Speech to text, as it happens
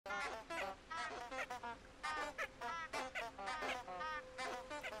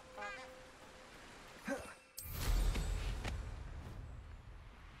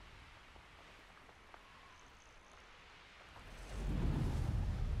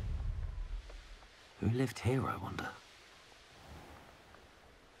Who lived here, I wonder?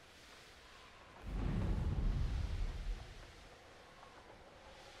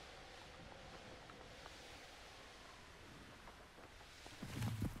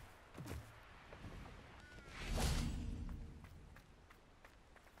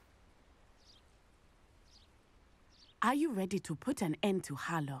 Are you ready to put an end to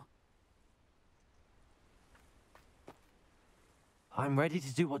Harlow? I'm ready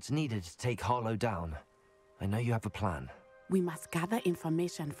to do what's needed to take Harlow down. I know you have a plan. We must gather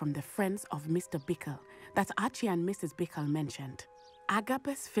information from the friends of Mr. Bickle that Archie and Mrs. Bickle mentioned.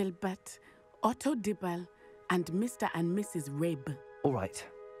 Agabus Filbert, Otto Dibble, and Mr. and Mrs. Rabe. All right.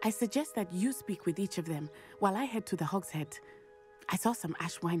 I suggest that you speak with each of them while I head to the Hogshead. I saw some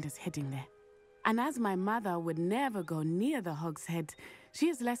Ashwinders heading there. And as my mother would never go near the Hogshead, she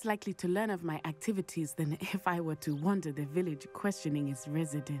is less likely to learn of my activities than if I were to wander the village questioning its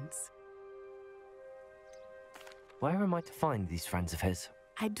residents. Where am I to find these friends of his?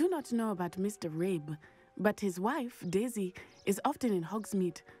 I do not know about Mr. Rabe, but his wife, Daisy, is often in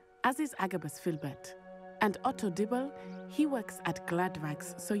Hogsmeade, as is Agabus Filbert. And Otto Dibble, he works at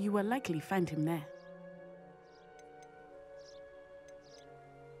Gladrags, so you will likely find him there.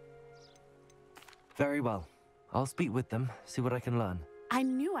 Very well. I'll speak with them, see what I can learn. I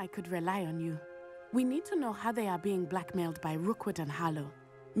knew I could rely on you. We need to know how they are being blackmailed by Rookwood and Harlow.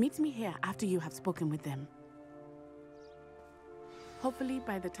 Meet me here after you have spoken with them. Hopefully,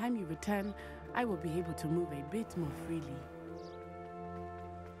 by the time you return, I will be able to move a bit more freely.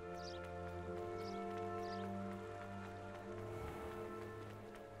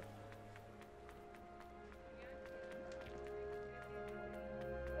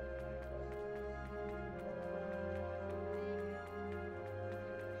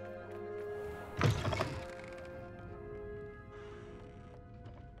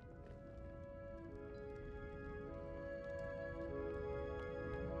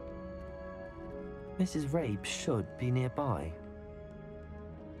 Mrs. Rabe should be nearby.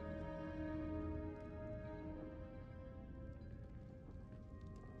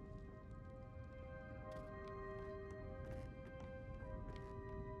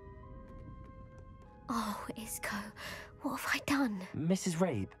 Oh, Isco, what have I done? Mrs.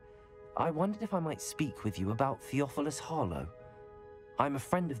 Rabe, I wondered if I might speak with you about Theophilus Harlow. I'm a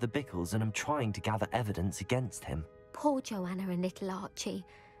friend of the Bickles and I'm trying to gather evidence against him. Poor Joanna and little Archie.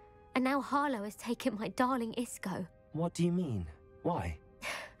 And now Harlow has taken my darling Isco. What do you mean? Why?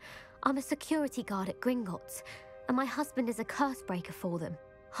 I'm a security guard at Gringotts, and my husband is a curse breaker for them.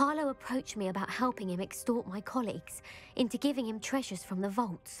 Harlow approached me about helping him extort my colleagues into giving him treasures from the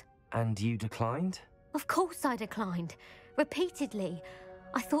vaults. And you declined? Of course I declined. Repeatedly.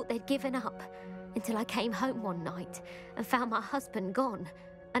 I thought they'd given up, until I came home one night and found my husband gone,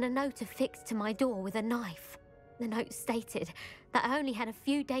 and a note affixed to my door with a knife. The note stated that I only had a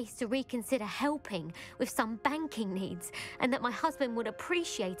few days to reconsider helping with some banking needs, and that my husband would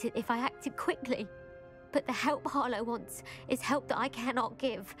appreciate it if I acted quickly. But the help Harlow wants is help that I cannot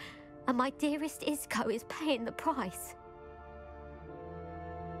give, and my dearest Isco is paying the price.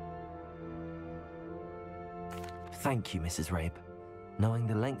 Thank you, Mrs. Rabe. Knowing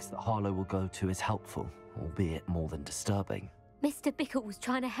the lengths that Harlow will go to is helpful, albeit more than disturbing. Mr. Bickle was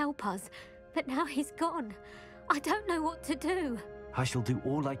trying to help us, but now he's gone. I don't know what to do. I shall do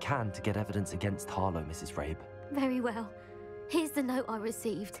all I can to get evidence against Harlow, Mrs. Rabe. Very well. Here's the note I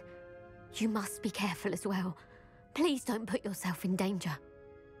received. You must be careful as well. Please don't put yourself in danger.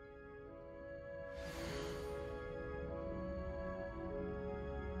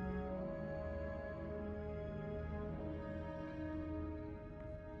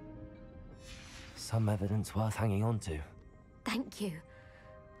 Some evidence worth hanging on to. Thank you.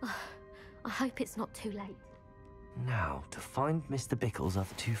 I hope it's not too late. Now, to find Mr. Bickle's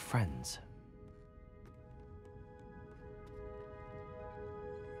other two friends.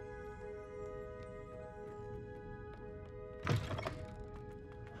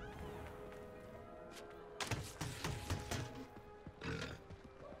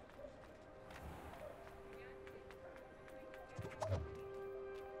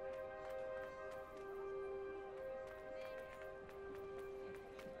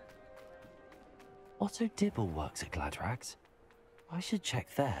 Otto Dibble works at Gladrags. I should check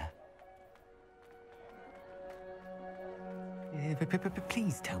there.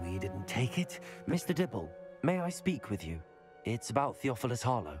 Please tell me you didn't take it. Mr. Dibble, may I speak with you? It's about Theophilus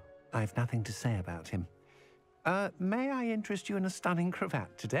Harlow. I've nothing to say about him. May I interest you in a stunning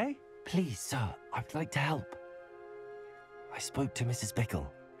cravat today? Please, sir, I'd like to help. I spoke to Mrs. Bickle.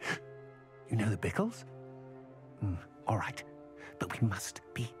 You know the Bickles? All right. but we must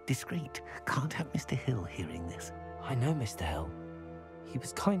be discreet. Can't have Mr. Hill hearing this. I know Mr. Hill. He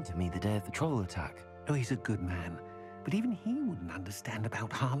was kind to me the day of the troll attack. Oh, he's a good man, but even he wouldn't understand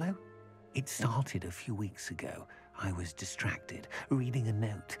about Harlow. It started a few weeks ago. I was distracted, reading a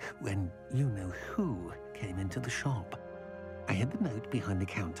note, when you-know-who came into the shop. I hid the note behind the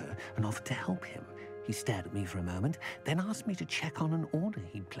counter and offered to help him. He stared at me for a moment, then asked me to check on an order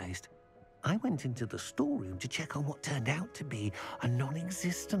he'd placed. I went into the storeroom to check on what turned out to be a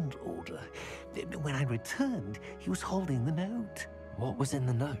non-existent order. When I returned, he was holding the note. What was in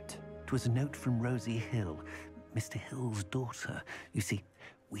the note? It was a note from Rosie Hill, Mr. Hill's daughter. You see,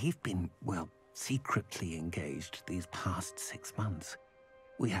 we've been, well, secretly engaged these past 6 months.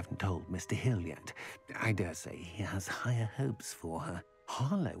 We haven't told Mr. Hill yet. I dare say he has higher hopes for her.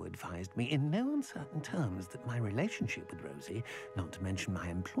 Harlow advised me in no uncertain terms that my relationship with Rosie, not to mention my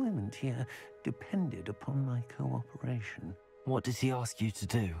employment here, depended upon my cooperation. What did he ask you to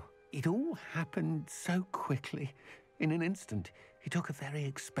do? It all happened so quickly. In an instant, he took a very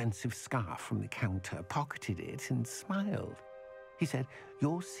expensive scarf from the counter, pocketed it, and smiled. He said,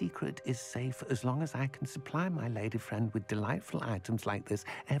 "Your secret is safe as long as I can supply my lady friend with delightful items like this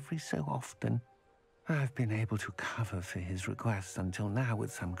every so often." I've been able to cover for his requests until now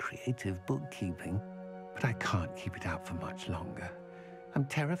with some creative bookkeeping, but I can't keep it up for much longer. I'm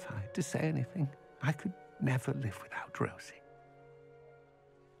terrified to say anything. I could never live without Rosie.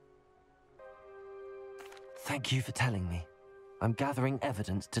 Thank you for telling me. I'm gathering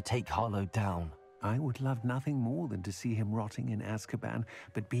evidence to take Harlow down. I would love nothing more than to see him rotting in Azkaban,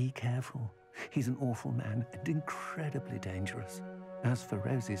 but be careful. He's an awful man and incredibly dangerous. As for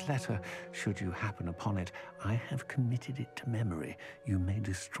Rosie's letter, should you happen upon it, I have committed it to memory. You may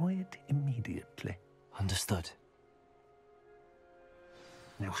destroy it immediately. Understood.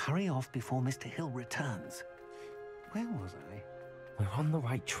 Now hurry off before Mr. Hill returns. Where was I? We're on the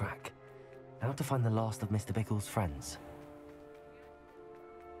right track. Now to find the last of Mr. Bickle's friends.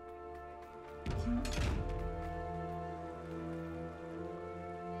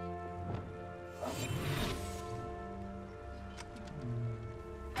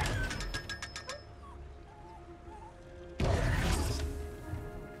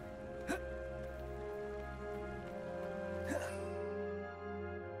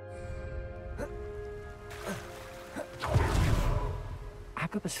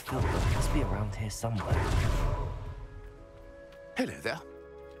 Agabus Filbert must be around here somewhere. Hello there.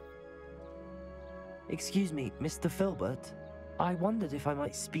 Excuse me, Mr. Filbert. I wondered if I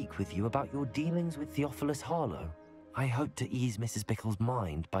might speak with you about your dealings with Theophilus Harlow. I hope to ease Mrs. Bickle's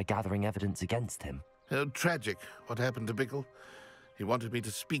mind by gathering evidence against him. Tragic, what happened to Bickle. He wanted me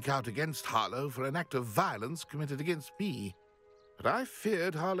to speak out against Harlow for an act of violence committed against me. But I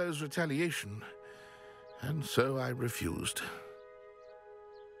feared Harlow's retaliation, and so I refused.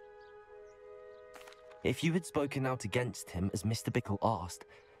 If you had spoken out against him as Mr. Bickle asked,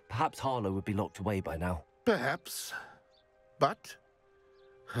 perhaps Harlow would be locked away by now. Perhaps. But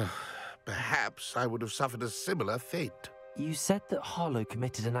perhaps I would have suffered a similar fate. You said that Harlow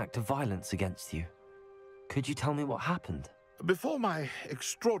committed an act of violence against you. Could you tell me what happened? Before my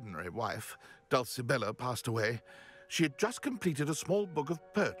extraordinary wife, Dulcibella, passed away, she had just completed a small book of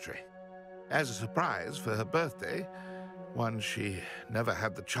poetry. As a surprise for her birthday, one she never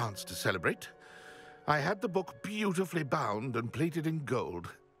had the chance to celebrate, I had the book beautifully bound and plated in gold.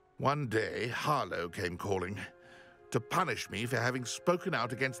 One day, Harlow came calling to punish me for having spoken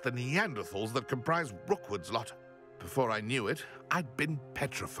out against the Neanderthals that comprise Rookwood's lot. Before I knew it, I'd been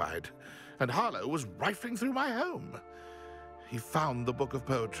petrified, and Harlow was rifling through my home. He found the book of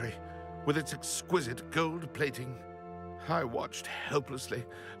poetry, with its exquisite gold plating. I watched helplessly,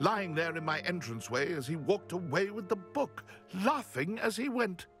 lying there in my entranceway as he walked away with the book, laughing as he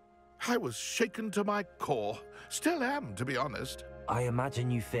went. I was shaken to my core. Still am, to be honest. I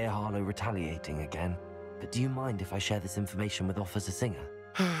imagine you fear Harlow retaliating again, but do you mind if I share this information with Officer Singer?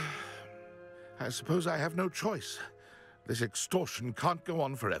 I suppose I have no choice. This extortion can't go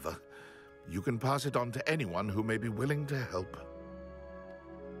on forever. You can pass it on to anyone who may be willing to help.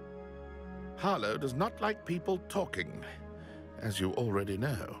 Harlow does not like people talking, as you already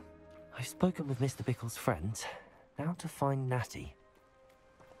know. I've spoken with Mr. Bickle's friends. Now to find Natty.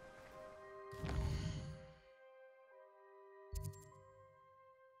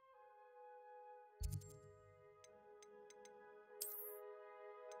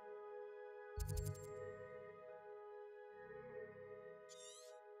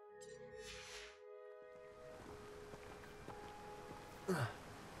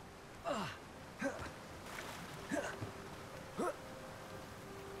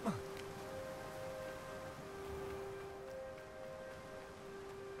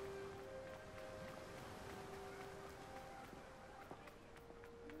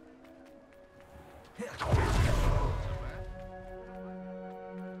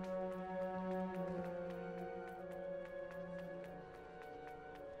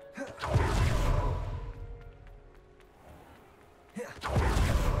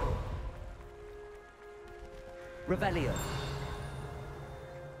 Revelio.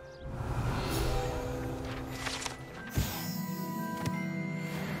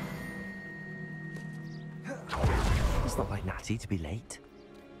 It's not like Natty to be late.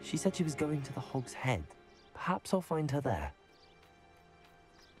 She said she was going to the Hog's Head. Perhaps I'll find her there.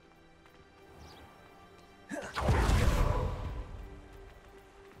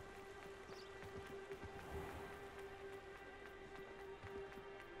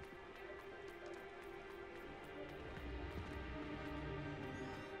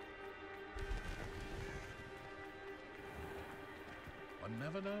 One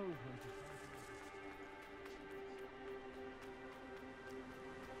never knows.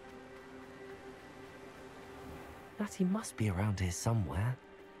 Natty must be around here somewhere.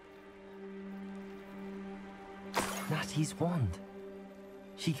 Natty's wand.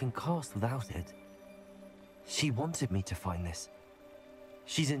 She can cast without it. She wanted me to find this.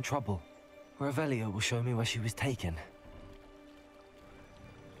 She's in trouble. Revelio will show me where she was taken.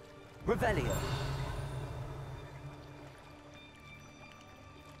 Revelio!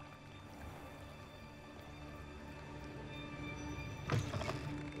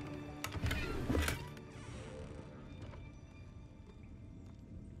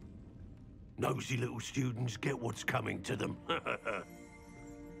 Nosy little students get what's coming to them.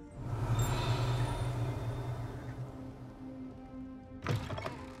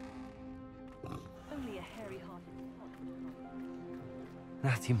 Only a hairy-hearted.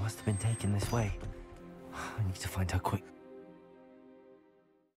 Natty must have been taken this way. I need to find her quick.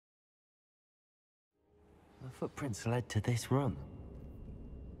 The footprints led to this room.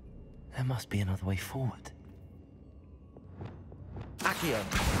 There must be another way forward. Accio!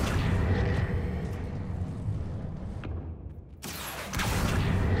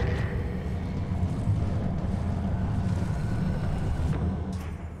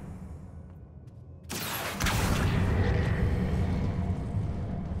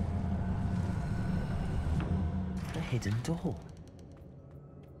 Hidden door.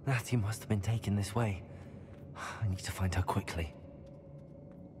 Natty must have been taken this way. I need to find her quickly.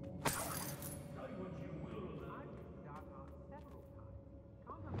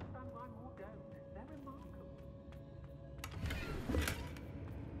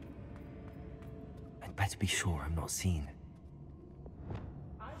 I'd better be sure I'm not seen.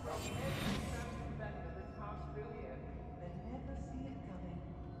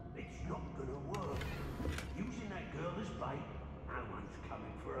 It's not gonna work. Using that girl as bait, no one's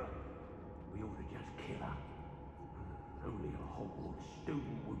coming for her. We ought to just kill her. Only a Hogwarts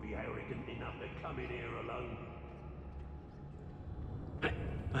student would be arrogant enough to come in here alone.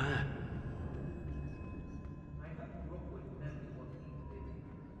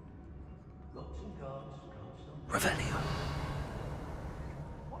 Lots and guards, can't stop. Revelio!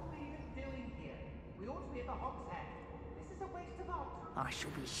 What are you doing here? We ought to be at the Hog's Head. This is a waste of our time. I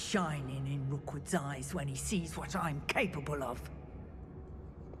shall be shining in Rookwood's eyes when he sees what I'm capable of.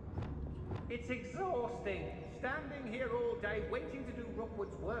 It's exhausting. Standing here all day waiting to do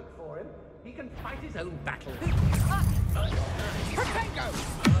Rookwood's work for him. He can fight his own battles. Potato!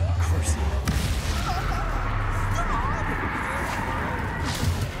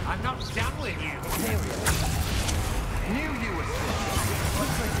 I'm not done with you. Knew you were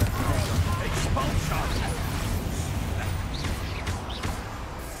expulsion. Expulsion.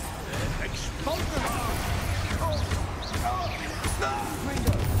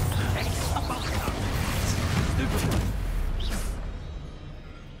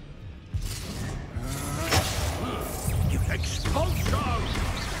 You expulsion!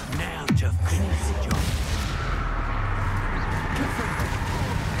 Now to finish the job.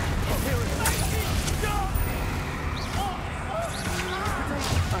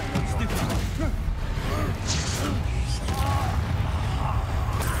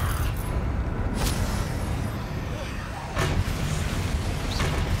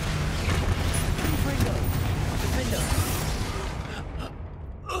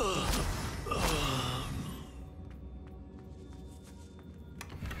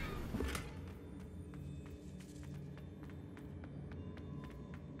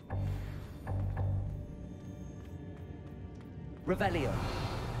 Revelio!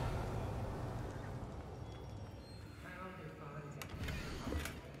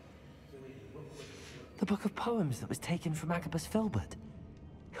 The book of poems that was taken from Agabus Filbert.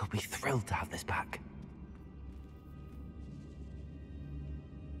 He'll be thrilled to have this back.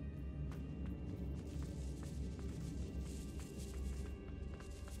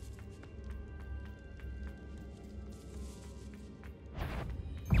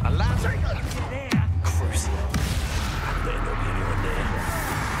 A Crucial. Better not be anyone there.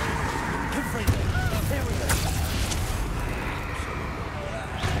 Confringo. Here we go.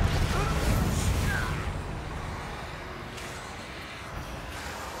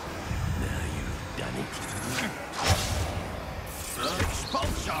 Now you've done it.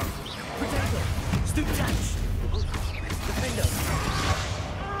 Expulsor! Potato! Stoop dash! Defender!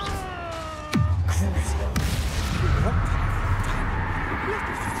 Crucial. What?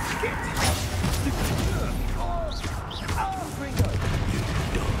 Get! Confringo! You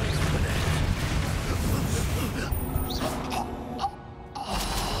die for that.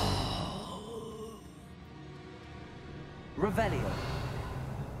 Revelio.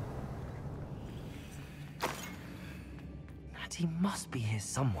 Natty must be here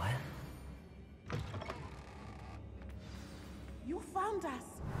somewhere. You found us.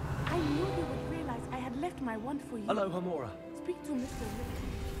 I knew you would realize I had left my wand for you. Hello, Hamora. Speak to Mr. Ripley.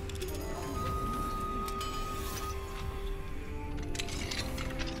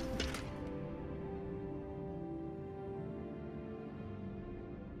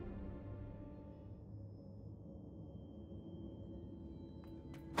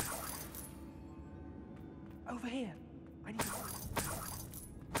 Over here. I need to...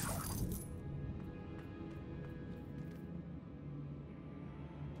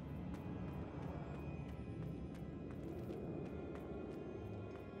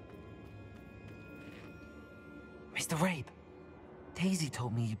 Mr. Rabe, Daisy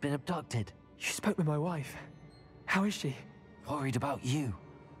told me you'd been abducted. You spoke with my wife. How is she? Worried about you.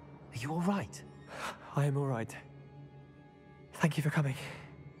 Are you all right? I am all right. Thank you for coming.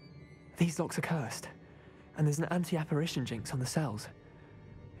 These locks are cursed, and there's an anti-apparition jinx on the cells.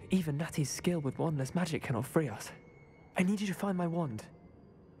 Even Natty's skill with wandless magic cannot free us. I need you to find my wand.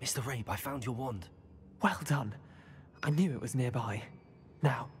 Mr. Rabe, I found your wand. Well done. I knew it was nearby.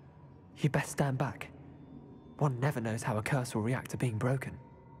 Now, you best stand back. One never knows how a curse will react to being broken.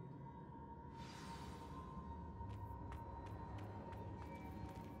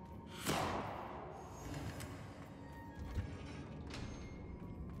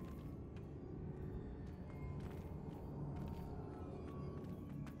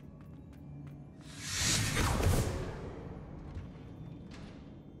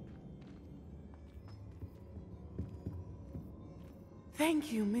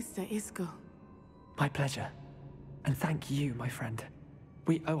 Thank you, Mr. Isco. My pleasure. And thank you, my friend.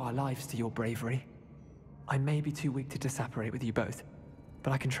 We owe our lives to your bravery. I may be too weak to disapparate with you both,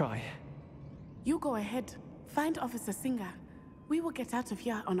 but I can try. You go ahead. Find Officer Singer. We will get out of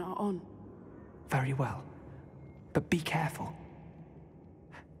here on our own. Very well. But be careful.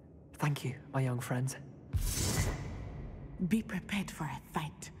 Thank you, my young friends. Be prepared for a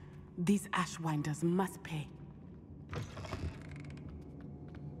fight. These Ashwinders must pay.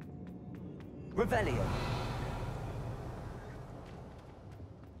 Revelio.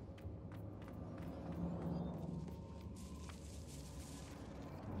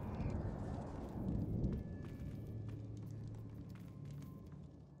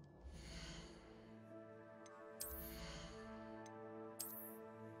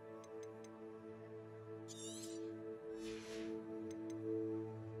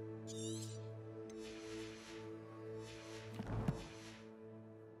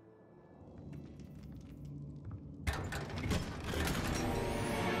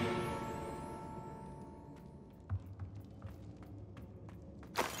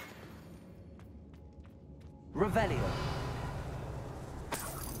 Revelio.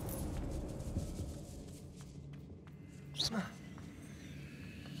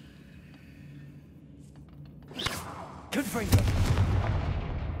 Confringo.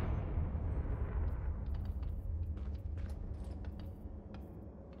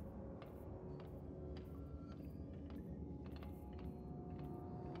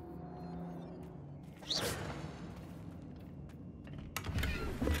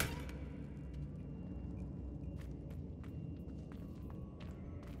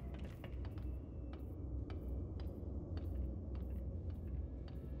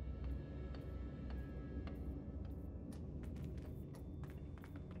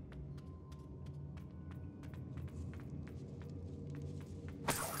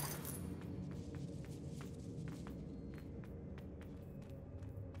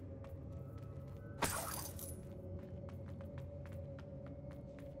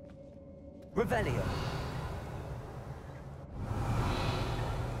 Revelio.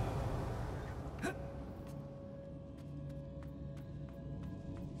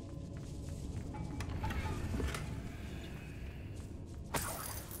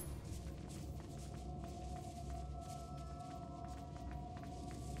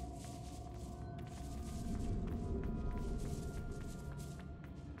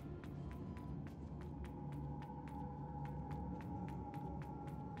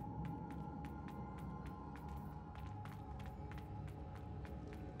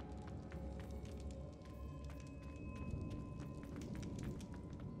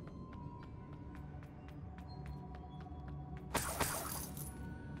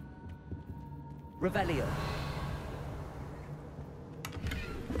 Revelio.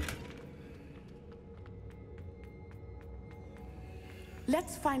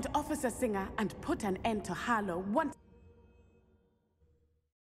 Let's find Officer Singer and put an end to Harlow once.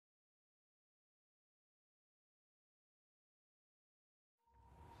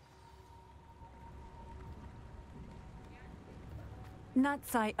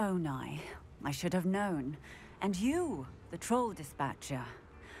 Natsai Onai. I should have known. And you, the troll dispatcher.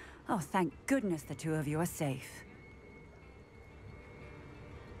 Oh, thank goodness the two of you are safe.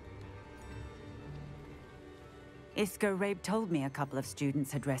 Isco Rabe told me a couple of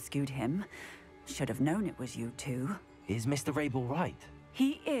students had rescued him. Should have known it was you two. Is Mr. Rabe all right?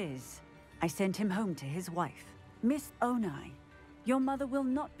 He is. I sent him home to his wife. Miss Onai, your mother will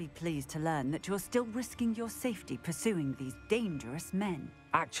not be pleased to learn that you're still risking your safety pursuing these dangerous men.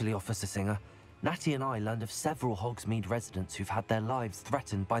 Actually, Officer Singer, Natty and I learned of several Hogsmeade residents who've had their lives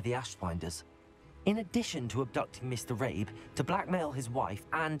threatened by the Ashfinders. In addition to abducting Mr. Rabe to blackmail his wife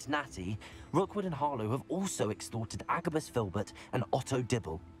and Natty, Rookwood and Harlow have also extorted Agabus Filbert and Otto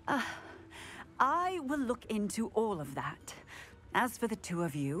Dibble. I will look into all of that. As for the two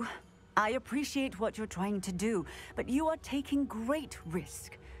of you, I appreciate what you're trying to do, but you are taking great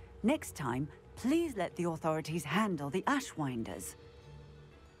risk. Next time, please let the authorities handle the Ashwinders.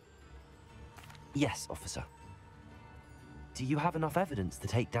 Yes, officer. Do you have enough evidence to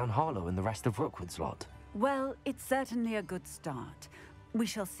take down Harlow and the rest of Rookwood's lot? Well, it's certainly a good start. We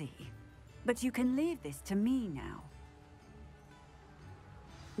shall see. But you can leave this to me now.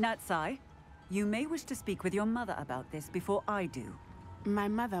 Natsai, you may wish to speak with your mother about this before I do. My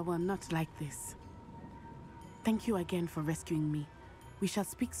mother will not like this. Thank you again for rescuing me. We shall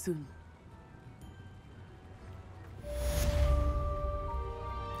speak soon.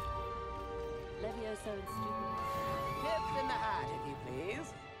 Levioso and stupid. Tips in the hat, if you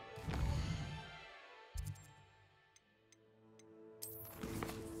please.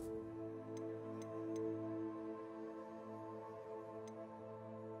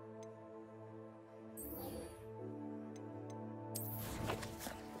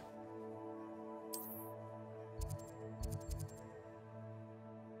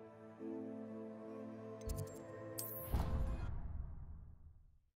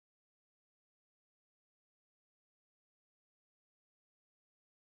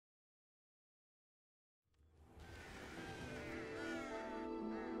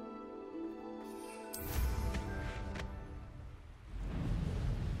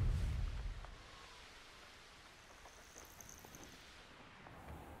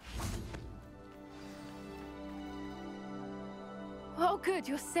 Oh, good,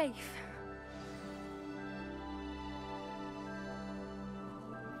 you're safe.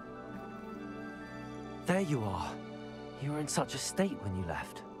 There you are. You were in such a state when you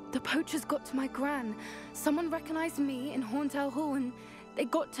left. The poachers got to my gran. Someone recognized me in Horndale Hall and they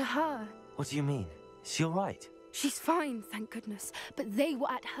got to her. What do you mean? Is she all right? She's fine, thank goodness. But they were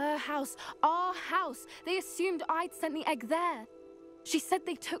at her house, our house. They assumed I'd sent the egg there. She said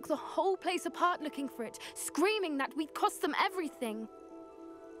they took the whole place apart looking for it, screaming that we'd cost them everything.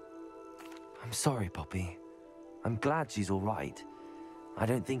 I'm sorry, Poppy. I'm glad she's all right. I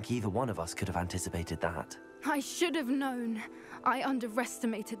don't think either one of us could have anticipated that. I should have known. I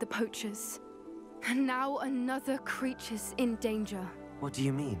underestimated the poachers. And now another creature's in danger. What do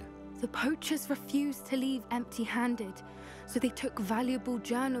you mean? The poachers refused to leave empty-handed, so they took valuable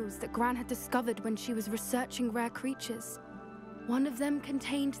journals that Gran had discovered when she was researching rare creatures. One of them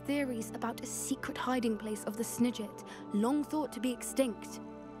contained theories about a secret hiding place of the Snidget, long thought to be extinct.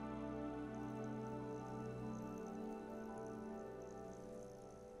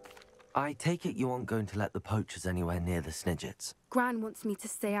 I take it you aren't going to let the poachers anywhere near the Snidgets. Gran wants me to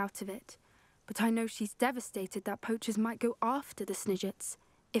stay out of it, but I know she's devastated that poachers might go after the Snidgets,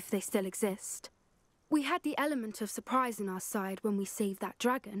 if they still exist. We had the element of surprise on our side when we saved that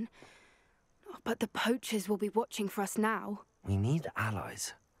dragon, but the poachers will be watching for us now. We need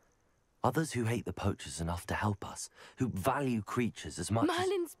allies. Others who hate the poachers enough to help us, who value creatures as much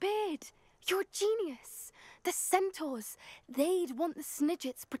Merlin's beard! You're a genius! The centaurs! They'd want the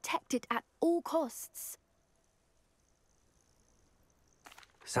Snidgets protected at all costs.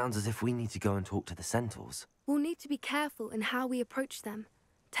 Sounds as if we need to go and talk to the centaurs. We'll need to be careful in how we approach them.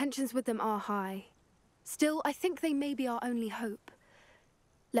 Tensions with them are high. Still, I think they may be our only hope.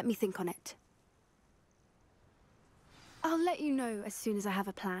 Let me think on it. I'll let you know as soon as I have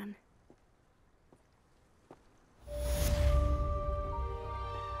a plan.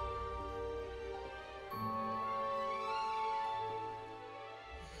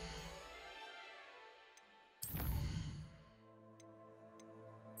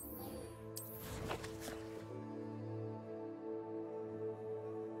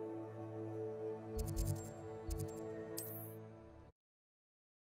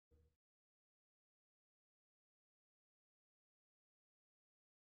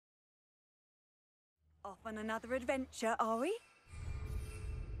 Off on another adventure, are we?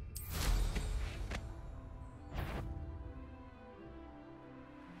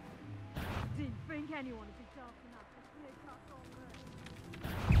 Didn't think anyone would be dark enough to sneak us on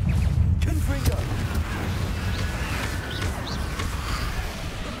Confringo!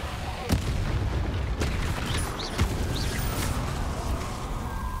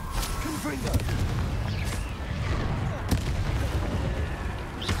 Confringo!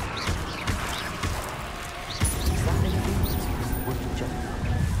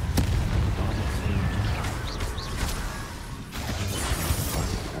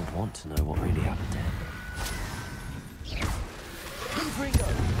 To know what really happened to him. Confringo!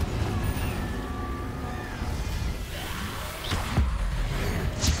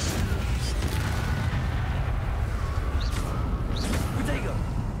 Potato!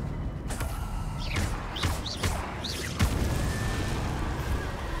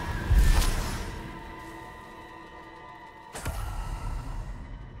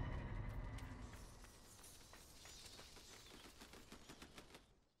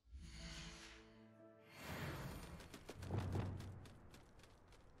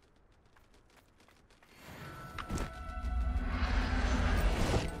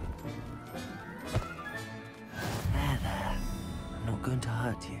 Going to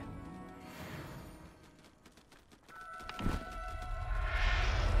hurt you.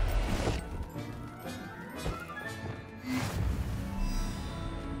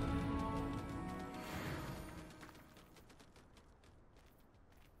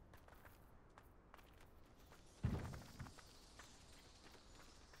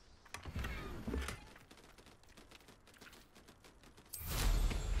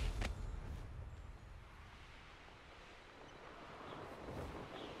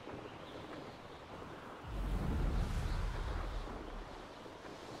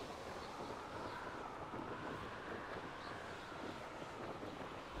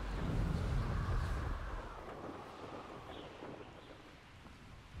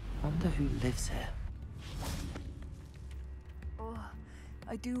 Wonder who lives here. Oh,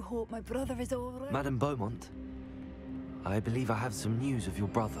 I do hope my brother is all right. Madame Beaumont, I believe I have some news of your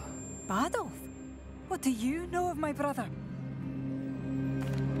brother. Bardolph? What do you know of my brother?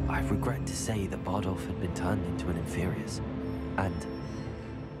 I regret to say that Bardolph had been turned into an Inferius, and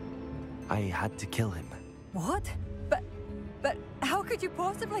I had to kill him. What? But how could you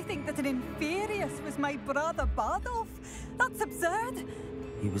possibly think that an Inferius was my brother Bardolph? That's absurd!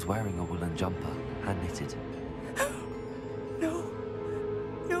 He was wearing a woolen jumper, hand-knitted. No.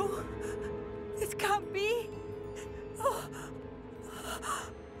 No. This can't be. Oh.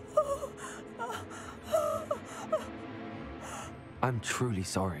 I'm truly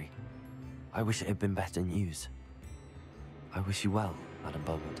sorry. I wish it had been better news. I wish you well, Madame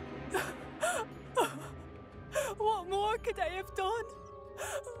Beaumont. What more could I have done?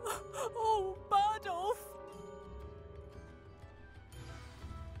 Oh, Bardolph!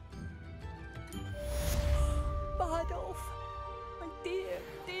 Bardolph, my dear,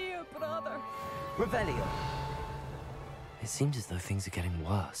 dear brother. Revelio! It seems as though things are getting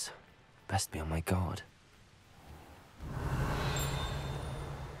worse. Best be on my guard.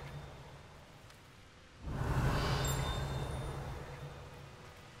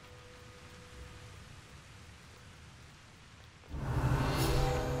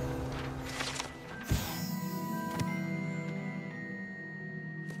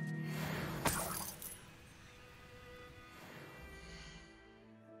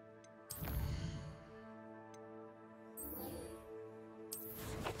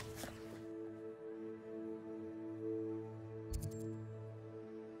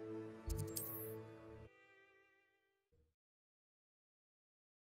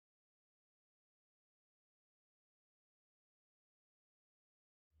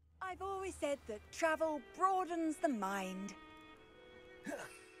 I've always said that travel broadens the mind.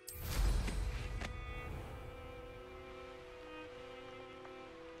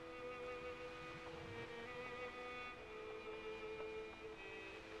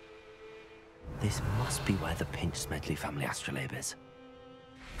 This must be where the Pinch-Smedley family astrolabe is.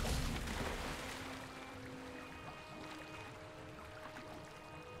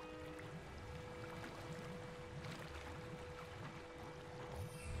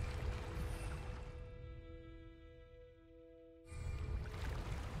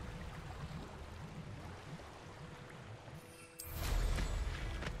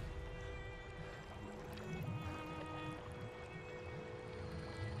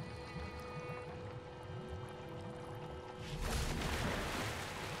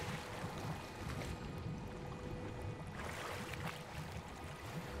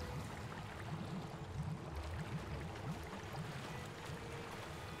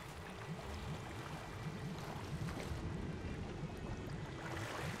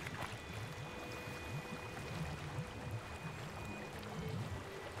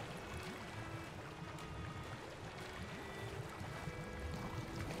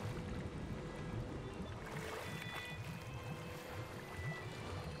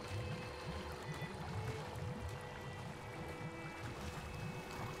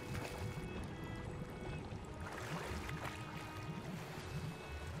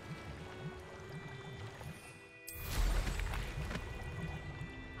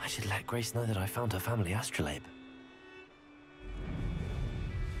 should let Grace know that I found her family astrolabe.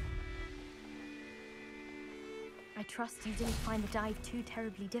 I trust you didn't find the dive too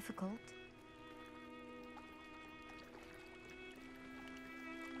terribly difficult.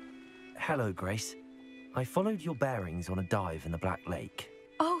 Hello, Grace. I followed your bearings on a dive in the Black Lake.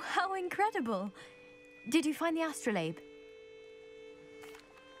 Oh, how incredible! Did you find the astrolabe?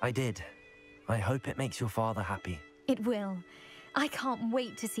 I did. I hope it makes your father happy. It will. I can't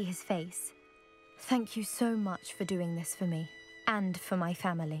wait to see his face. Thank you so much for doing this for me, and for my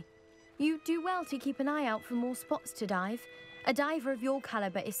family. You do well to keep an eye out for more spots to dive. A diver of your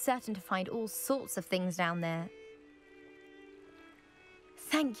caliber is certain to find all sorts of things down there.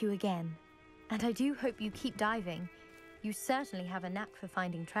 Thank you again, and I do hope you keep diving. You certainly have a knack for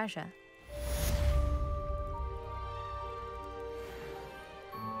finding treasure.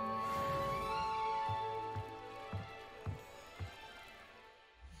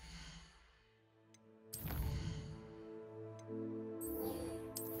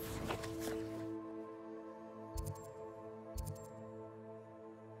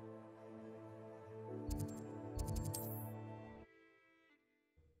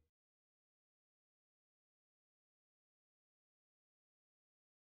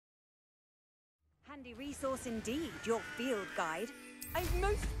 Handy resource indeed, your field guide. I'm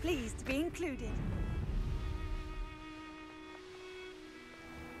most pleased to be included.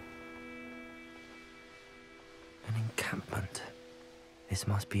 An encampment. This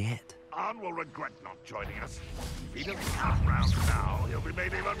must be it. Arn will regret not joining us. If he doesn't come round now, he'll be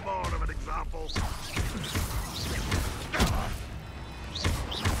made even more of an example.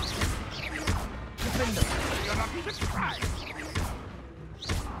 You're not even trying.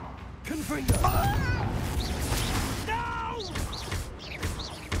 Confringo! No!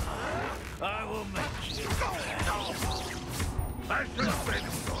 I will make you. I should have made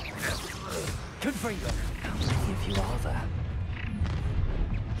him so. Confringo! How many of you are there?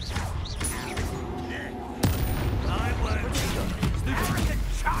 I won't. Stupid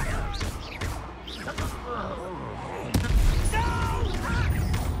child! No!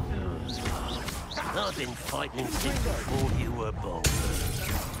 I've been fighting since before you were born.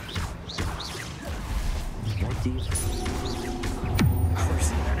 What do you...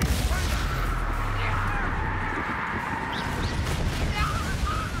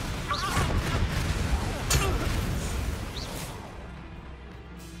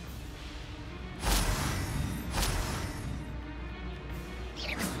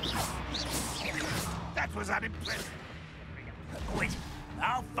 That was unimpressive. Quit.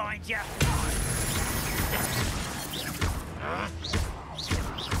 I'll find you.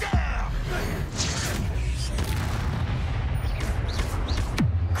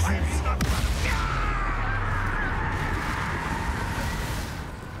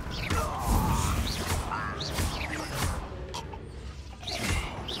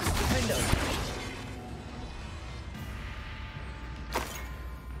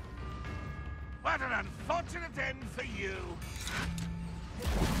 What an unfortunate end for you.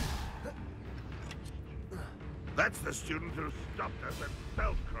 That's the student who stopped us at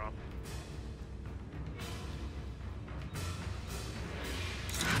Belcroft.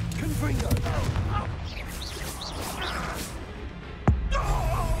 Confringo!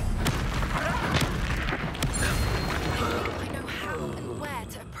 I know how and where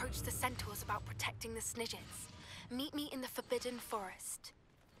to approach the centaurs about protecting the Snidgets. Meet me in the Forbidden Forest.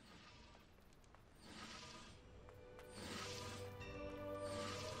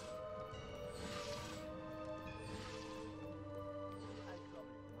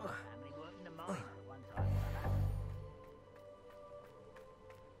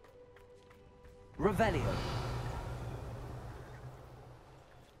 Revelio.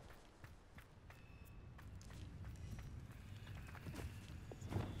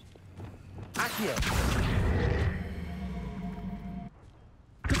 Accio.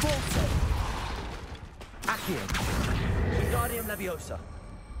 Caporso. Accio. Wingardium Leviosa.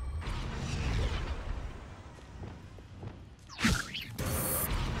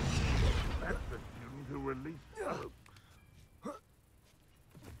 That's the student who released...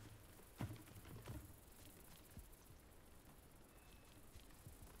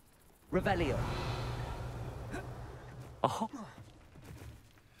 Revelio. Oh.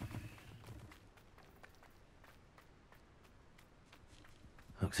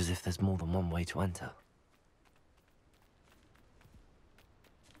 Looks as if there's more than one way to enter.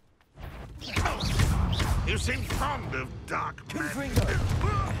 You seem fond of dark men.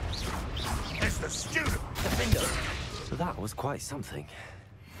 It's the student. Defender. So that was quite something.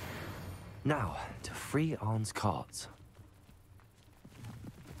 Now, to free Arn's carts.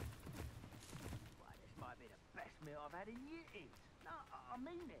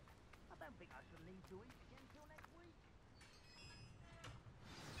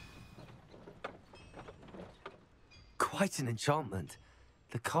 quite an enchantment.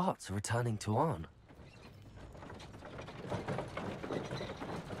 The carts are returning to Arn.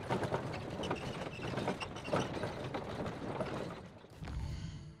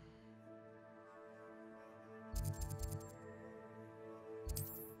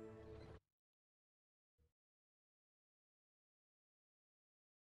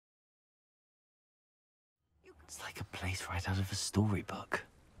 It's like a place right out of a storybook.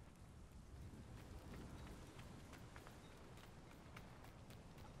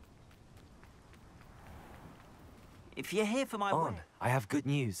 If you're here for my... Arn, I have good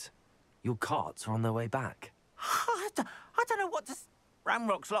news. Your carts are on their way back. I don't know what to...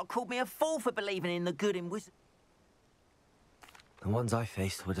 Ramrock's lot called me a fool for believing in the good in wizards. The ones I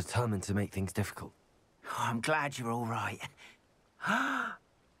faced were determined to make things difficult. Oh, I'm glad you're all right.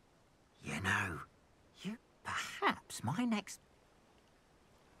 You know, you perhaps my next...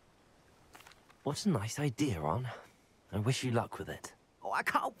 What a nice idea, Arn. I wish you luck with it. Oh, I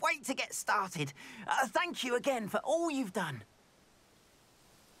can't wait to get started. Thank you again for all you've done.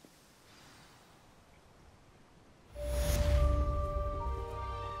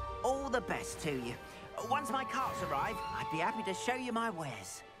 All the best to you. Once my carts arrive, I'd be happy to show you my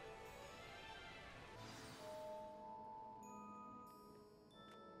wares.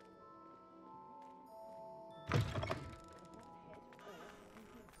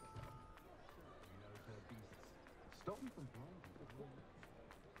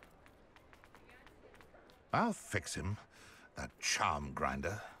 I'll fix him, that charm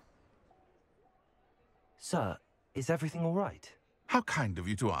grinder. Sir, is everything all right? How kind of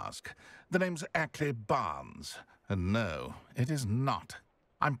you to ask. The name's Ackley Barnes, and no, it is not.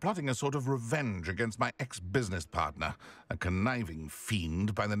 I'm plotting a sort of revenge against my ex-business partner, a conniving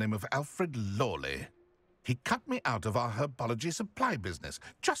fiend by the name of Alfred Lawley. He cut me out of our herbology supply business,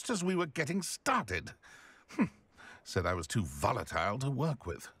 just as we were getting started. Said I was too volatile to work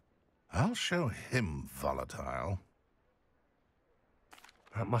with. I'll show him volatile.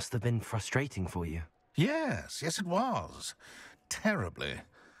 That must have been frustrating for you. Yes, it was. Terribly.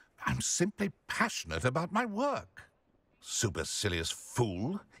 I'm simply passionate about my work. Supercilious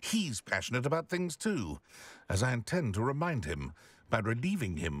fool. He's passionate about things too, as I intend to remind him by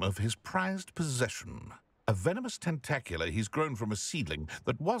relieving him of his prized possession. A venomous tentacula he's grown from a seedling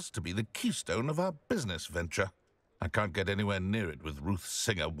that was to be the keystone of our business venture. I can't get anywhere near it with Ruth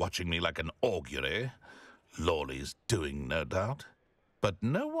Singer watching me like an augury. Lawley's doing, no doubt. But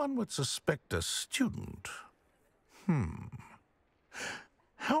no one would suspect a student.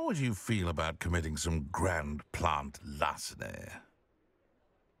 How would you feel about committing some grand plant larceny?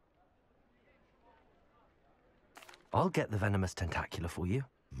 I'll get the venomous tentacula for you.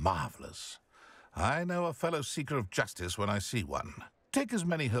 Marvelous. I know a fellow seeker of justice when I see one. Take as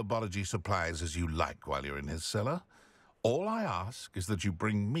many herbology supplies as you like while you're in his cellar. All I ask is that you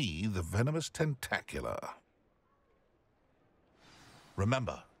bring me the venomous tentacula.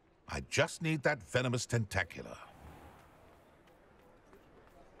 Remember, I just need that venomous tentacula.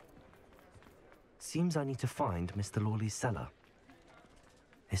 Seems I need to find Mr. Lawley's cellar.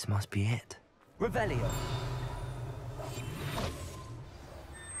 This must be it. Revelio.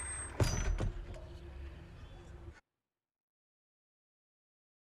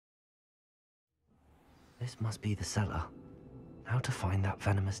 This must be the cellar. How to find that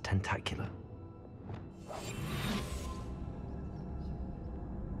venomous tentacula?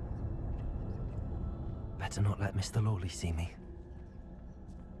 Better not let Mr. Lawley see me.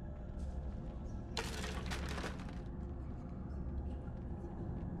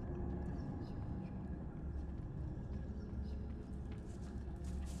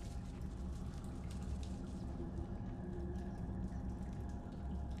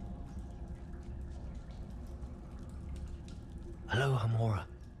 Hello, Hamora.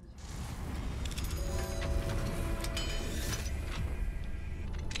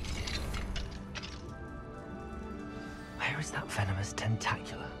 Where is that venomous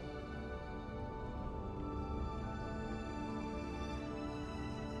tentacula?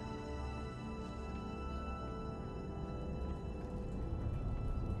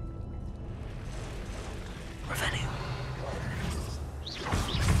 Revelio.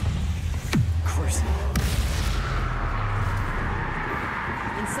 Cruising.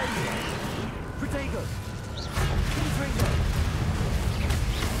 Incendio! Protego! Confringo!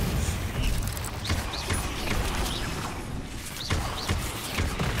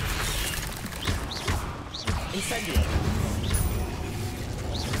 Incendio!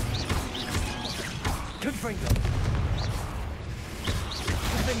 Confringo!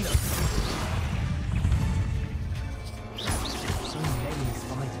 Confringo! So many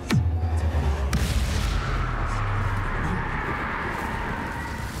spiders.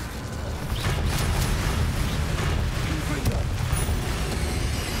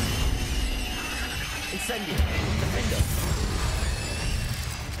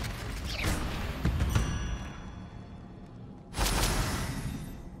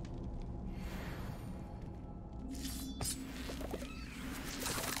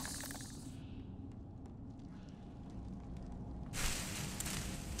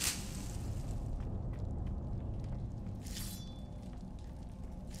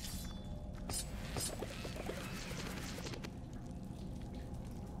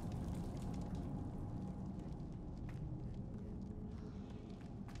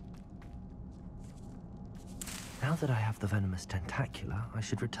 Now that I have the venomous tentacula, I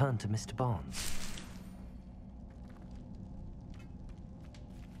should return to Mr. Barnes.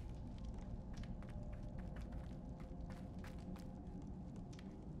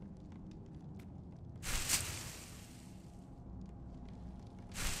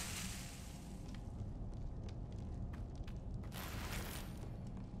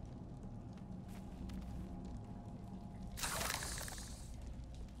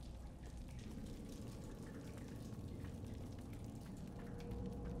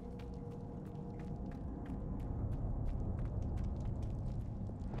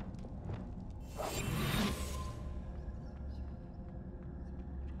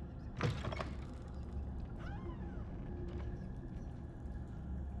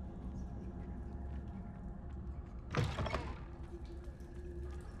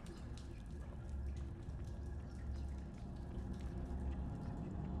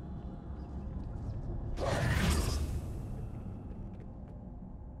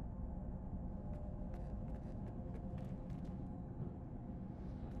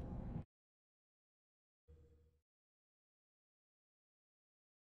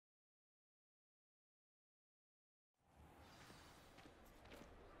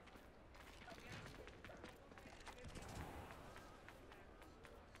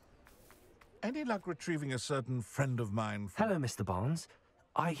 Any luck retrieving a certain friend of mine from... Hello, Mr. Barnes.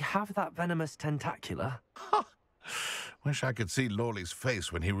 I have that venomous tentacula. Wish I could see Lawley's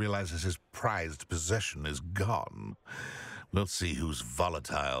face when he realizes his prized possession is gone. We'll see who's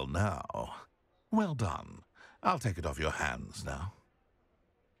volatile now. Well done. I'll take it off your hands now.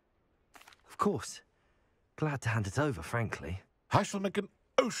 Of course. Glad to hand it over, frankly. I shall make an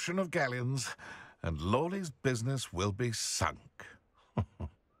ocean of galleons, and Lawley's business will be sunk.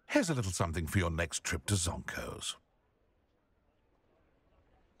 Here's a little something for your next trip to Zonko's.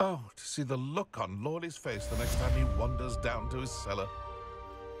 Oh, to see the look on Lawley's face the next time he wanders down to his cellar.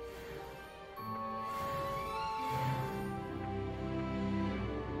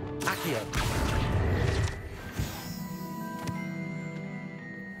 Accio!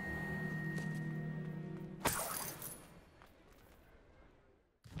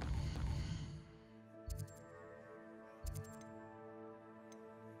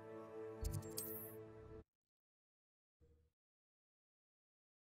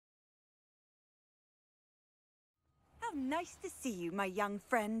 How nice to see you, my young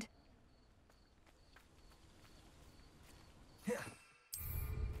friend.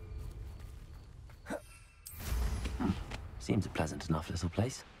 Seems a pleasant enough little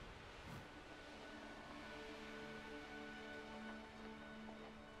place.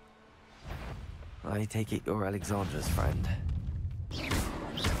 I take it you're Alexandra's friend.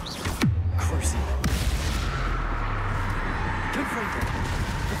 Crucial. Confringo!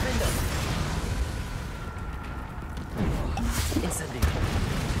 Defender! Incendio!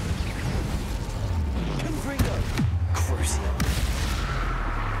 Confringo! Crucial!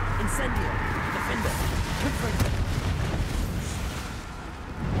 Incendio! Defender! Confringo!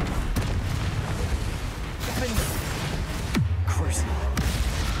 Defender! Crucial!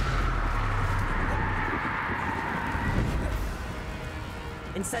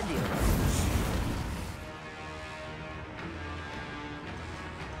 Incendio!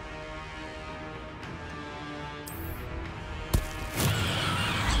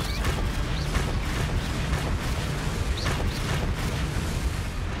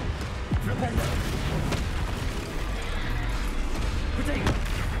 Rependo! Protego!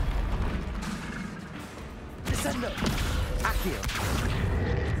 Descendo! Accio!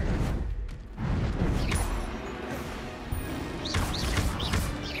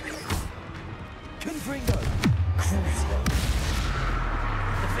 Confringo! Crucio!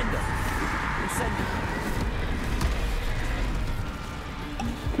 Defender! Incendio!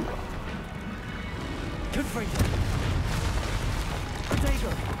 Confringo!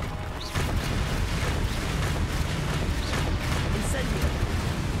 Protego! Incendio!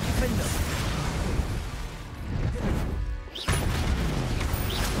 Defender!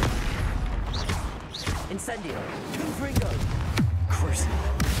 Incendio! Confringo! Crucio!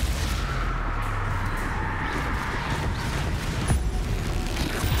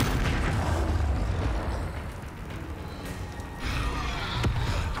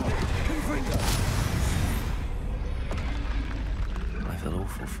 I feel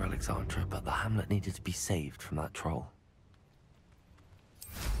awful for Alexandra, but the hamlet needed to be saved from that troll.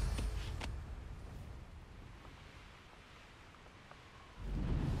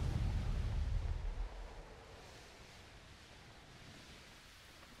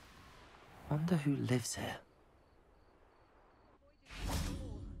 Wonder who lives here.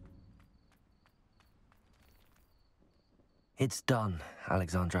 It's done,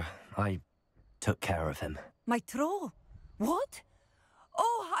 Alexandra. I took care of him. My troll? What?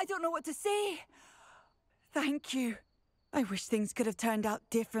 Oh, I don't know what to say. Thank you. I wish things could have turned out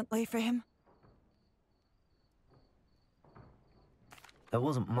differently for him. There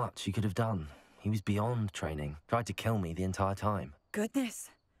wasn't much you could have done. He was beyond training. Tried to kill me the entire time.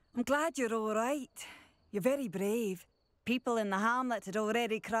 Goodness. I'm glad you're all right. You're very brave. People in the hamlet had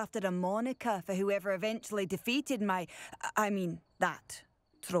already crafted a moniker for whoever eventually defeated that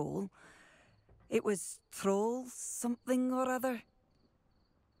troll. It was Troll something or other.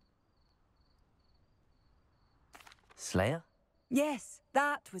 Slayer? Yes,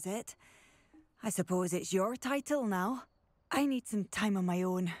 that was it. I suppose it's your title now. I need some time on my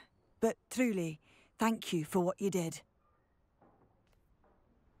own. But truly, thank you for what you did.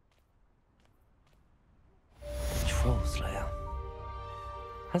 Troll Slayer.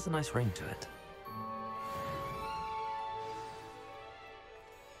 Has a nice ring to it.